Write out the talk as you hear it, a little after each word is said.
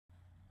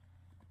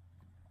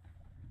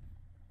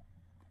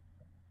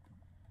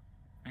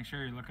Make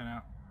sure you're looking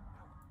out.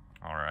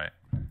 All right.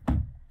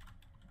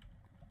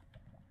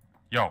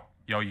 Yo,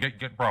 you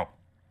get, bro,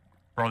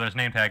 there's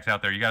name tags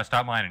out there. You gotta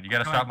stop mining. You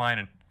gotta stop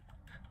mining.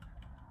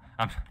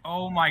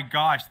 Oh my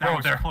gosh, that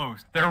was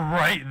close. They're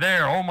right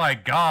there. Oh my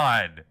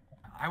god.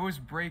 I was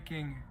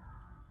braking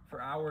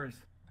for hours.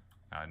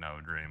 I know,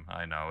 Dream.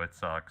 I know, it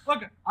sucks.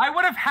 Look, I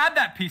would have had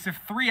that piece if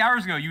 3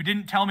 hours ago you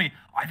didn't tell me,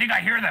 I think I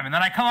hear them, and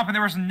then I come up and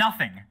there was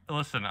nothing.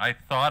 Listen, I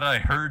thought I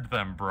heard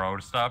them, bro.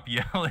 Stop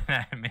yelling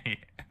at me.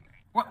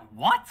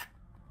 What?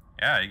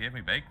 Yeah, he gave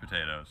me baked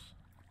potatoes.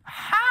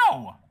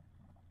 How?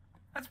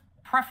 That's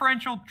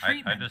preferential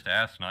treatment. I just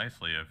asked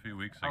nicely a few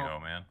weeks ago,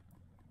 man.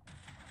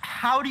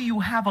 How do you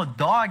have a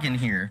dog in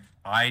here?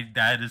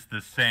 That is the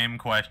same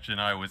question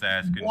I was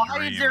asking.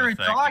 Why is there a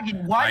dog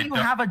in? Why do you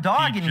have a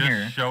dog in here?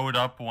 He just showed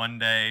up one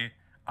day.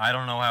 I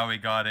don't know how he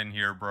got in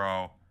here,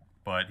 bro,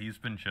 but he's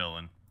been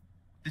chilling.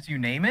 Did you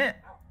name it?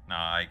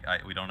 No,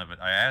 we don't have it.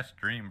 I asked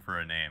Dream for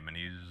a name, and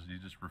he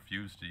just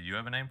refused to. You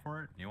have a name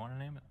for it? You want to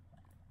name it?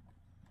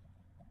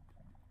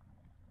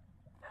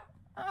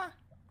 Let's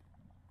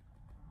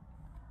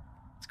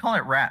call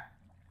it Rat.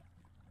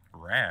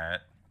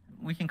 Rat?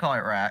 We can call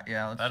it Rat,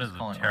 yeah. Let's that is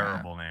call a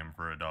terrible name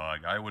for a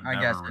dog. I would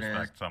never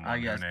respect someone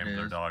who named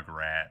their dog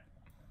Rat.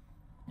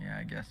 Yeah,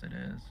 I guess it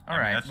is. All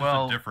right, that's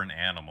just a different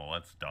animal.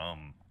 That's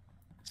dumb.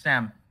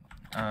 Sam,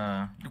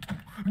 Yo,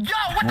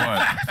 what the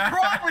fuck is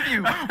wrong with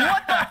you?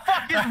 What the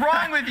fuck is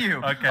wrong with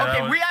you?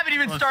 Okay, we haven't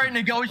even started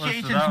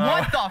negotiations.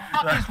 What the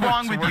fuck is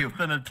wrong with you?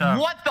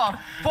 What the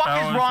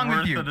fuck is wrong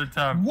with you?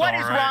 What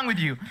is wrong with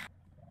you?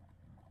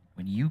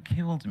 When you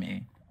killed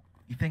me,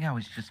 you think I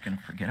was just gonna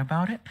forget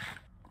about it?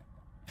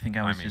 You think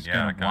I was just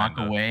gonna walk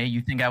away?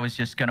 You think I was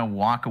just gonna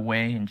walk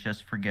away and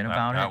just forget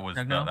about it? That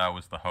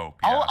was the hope.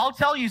 Yeah. I'll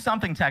tell you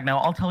something, Techno.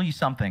 I'll tell you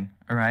something.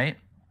 All right.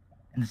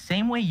 In the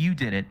same way you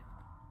did it,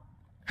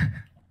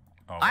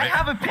 I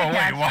have a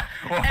pickaxe, and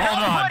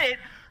I'll put it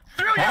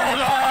through your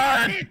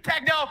fucking teeth,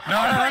 Techno.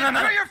 No.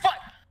 Through your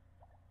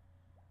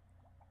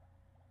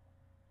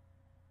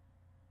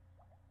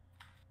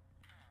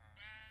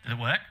Did it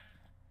work?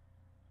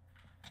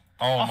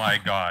 Oh my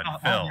god,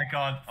 Phil. Oh my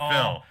god.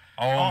 Phil.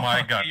 Oh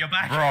my god. You're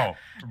back.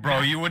 Bro,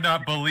 you would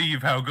not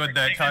believe how good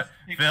that time.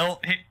 Phil.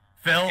 Hey,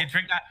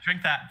 drink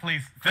that,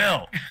 please.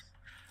 Phil.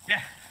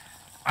 Yeah.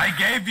 I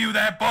gave you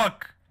that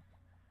book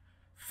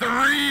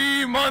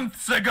 3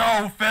 months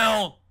ago,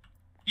 Phil.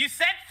 You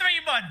said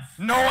 3 months.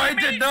 No, I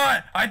did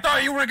not. I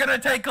thought you were gonna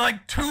take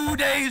like 2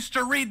 days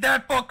to read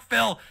that book,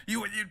 Phil.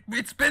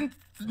 It's been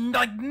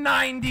like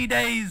 90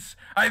 days.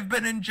 I've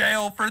been in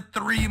jail for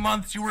 3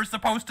 months. You were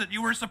supposed to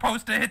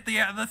hit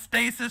the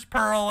stasis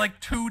pearl like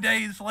 2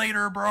 days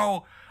later,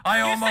 bro. I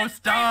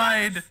almost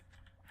died.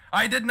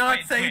 I did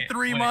not say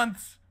 3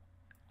 months.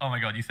 Oh my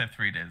god, you said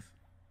 3 days.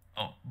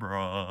 Oh,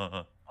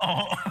 bruh.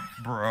 Oh,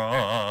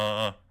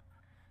 bruh.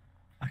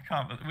 I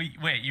can't.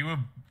 Wait, you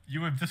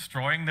were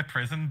destroying the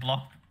prison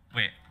block.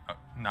 Wait.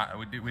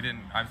 We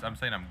didn't. I'm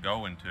saying I'm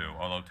going to.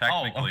 Although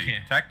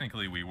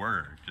technically we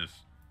were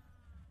just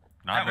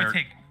not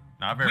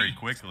very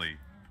quickly.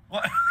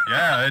 What?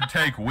 Yeah, it'd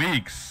take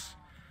weeks.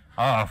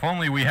 If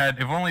only we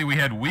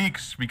had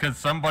weeks because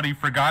somebody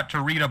forgot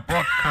to read a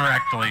book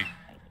correctly.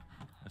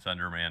 This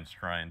Enderman's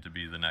trying to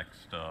be the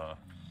next.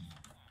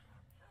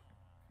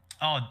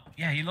 Oh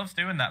yeah, he loves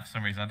doing that for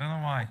some reason. I don't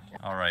know why.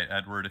 All right,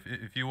 Edward.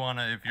 If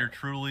you're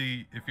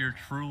truly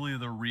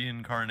the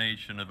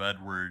reincarnation of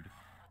Edward,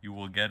 you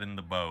will get in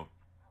the boat.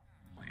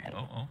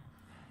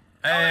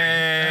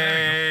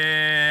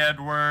 Hey,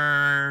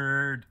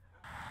 Edward.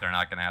 They're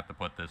not gonna have to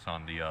put this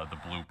on the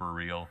blooper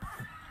reel.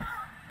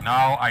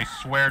 No, I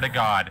swear to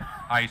God.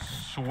 I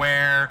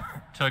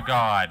swear to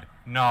God.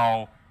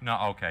 No.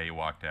 Okay, you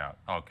walked out.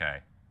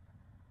 Okay.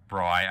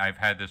 Bro, I've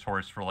had this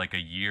horse for like a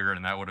year,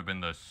 and that would have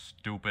been the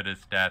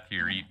stupidest death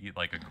here. Eat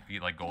like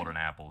golden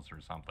apples or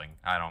something.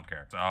 I don't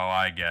care. Oh,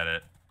 I get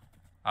it.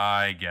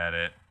 I get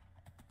it.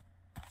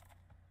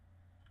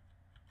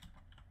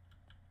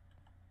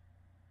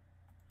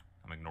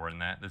 I'm ignoring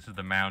that. This is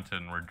the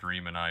mountain where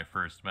Dream and I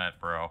first met,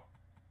 bro.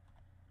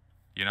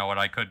 You know what?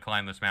 I could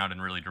climb this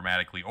mountain really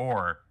dramatically,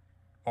 or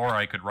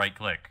I could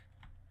right-click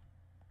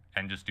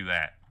and just do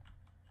that.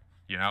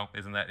 You know?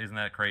 Isn't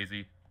that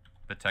crazy?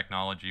 The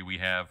technology we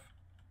have.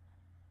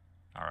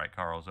 All right,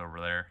 Carl's over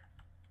there.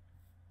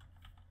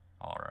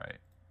 All right.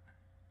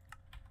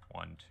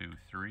 1, 2,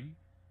 3.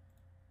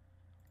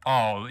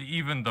 Oh,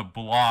 even the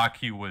block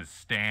he was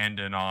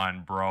standing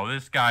on, bro.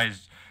 This guy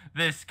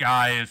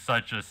is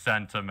such a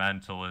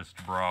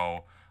sentimentalist,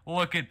 bro.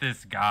 Look at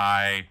this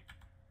guy.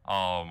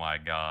 Oh my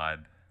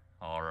God.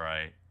 All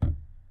right.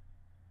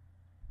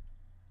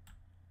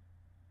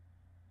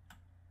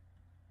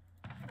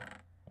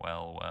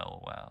 Well.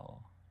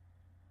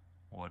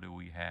 What do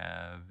we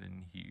have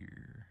in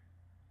here?